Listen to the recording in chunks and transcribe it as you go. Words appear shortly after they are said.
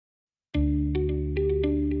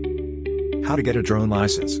How to get a drone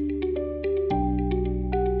license.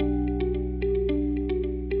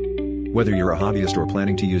 Whether you're a hobbyist or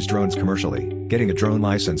planning to use drones commercially, getting a drone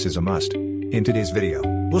license is a must. In today's video,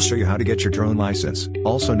 we'll show you how to get your drone license,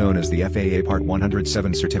 also known as the FAA Part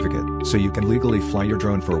 107 certificate, so you can legally fly your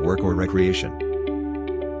drone for work or recreation.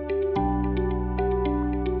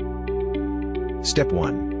 Step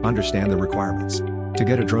 1. Understand the requirements. To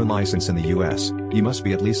get a drone license in the US, you must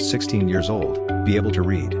be at least 16 years old, be able to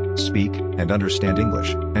read, speak, and understand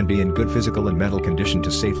English, and be in good physical and mental condition to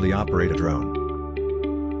safely operate a drone.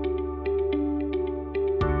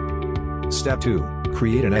 Step 2.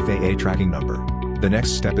 Create an FAA tracking number. The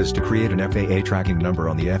next step is to create an FAA tracking number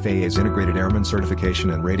on the FAA's Integrated Airman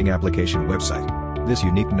Certification and Rating Application website. This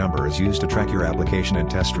unique number is used to track your application and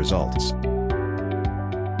test results.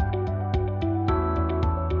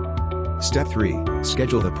 Step 3.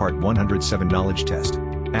 Schedule the Part 107 knowledge test.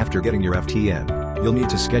 After getting your FTN, you'll need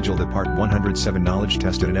to schedule the Part 107 knowledge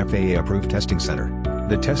test at an FAA-approved testing center.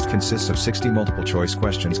 The test consists of 60 multiple-choice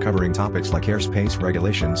questions covering topics like airspace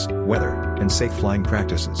regulations, weather, and safe flying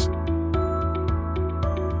practices.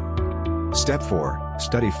 Step 4.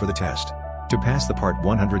 Study for the test. To pass the Part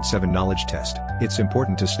 107 knowledge test, it's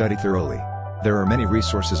important to study thoroughly. There are many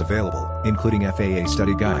resources available, including FAA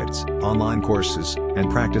study guides, online courses, and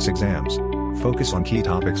practice exams. Focus on key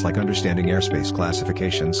topics like understanding airspace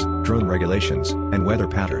classifications, drone regulations, and weather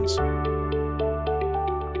patterns.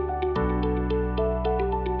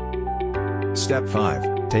 Step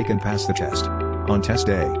 5. Take and pass the test. On test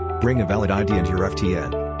day, bring a valid ID and your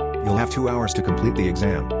FTN. You'll have 2 hours to complete the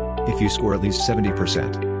exam. If you score at least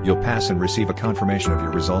 70%, you'll pass and receive a confirmation of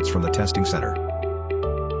your results from the testing center.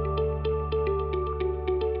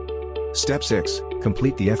 Step 6.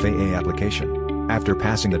 Complete the FAA application. After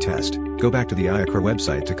passing the test, go back to the IACRA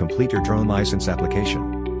website to complete your drone license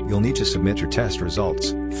application. You'll need to submit your test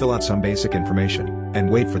results, fill out some basic information, and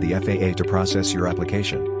wait for the FAA to process your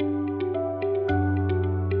application.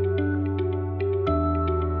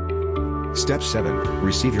 Step 7.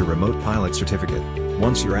 Receive your remote pilot certificate.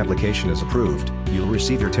 Once your application is approved, you'll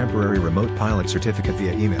receive your temporary remote pilot certificate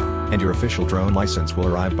via email, and your official drone license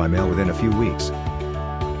will arrive by mail within a few weeks.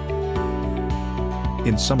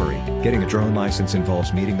 In summary, getting a drone license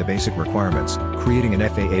involves meeting the basic requirements, creating an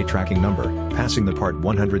FAA tracking number, passing the Part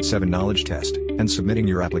 107 knowledge test, and submitting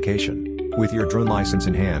your application. With your drone license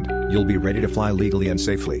in hand, you'll be ready to fly legally and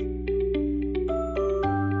safely.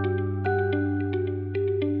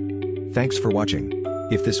 Thanks for watching.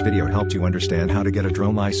 If this video helped you understand how to get a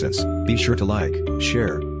drone license, be sure to like,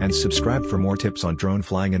 share, and subscribe for more tips on drone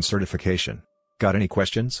flying and certification. Got any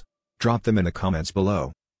questions? Drop them in the comments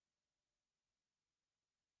below.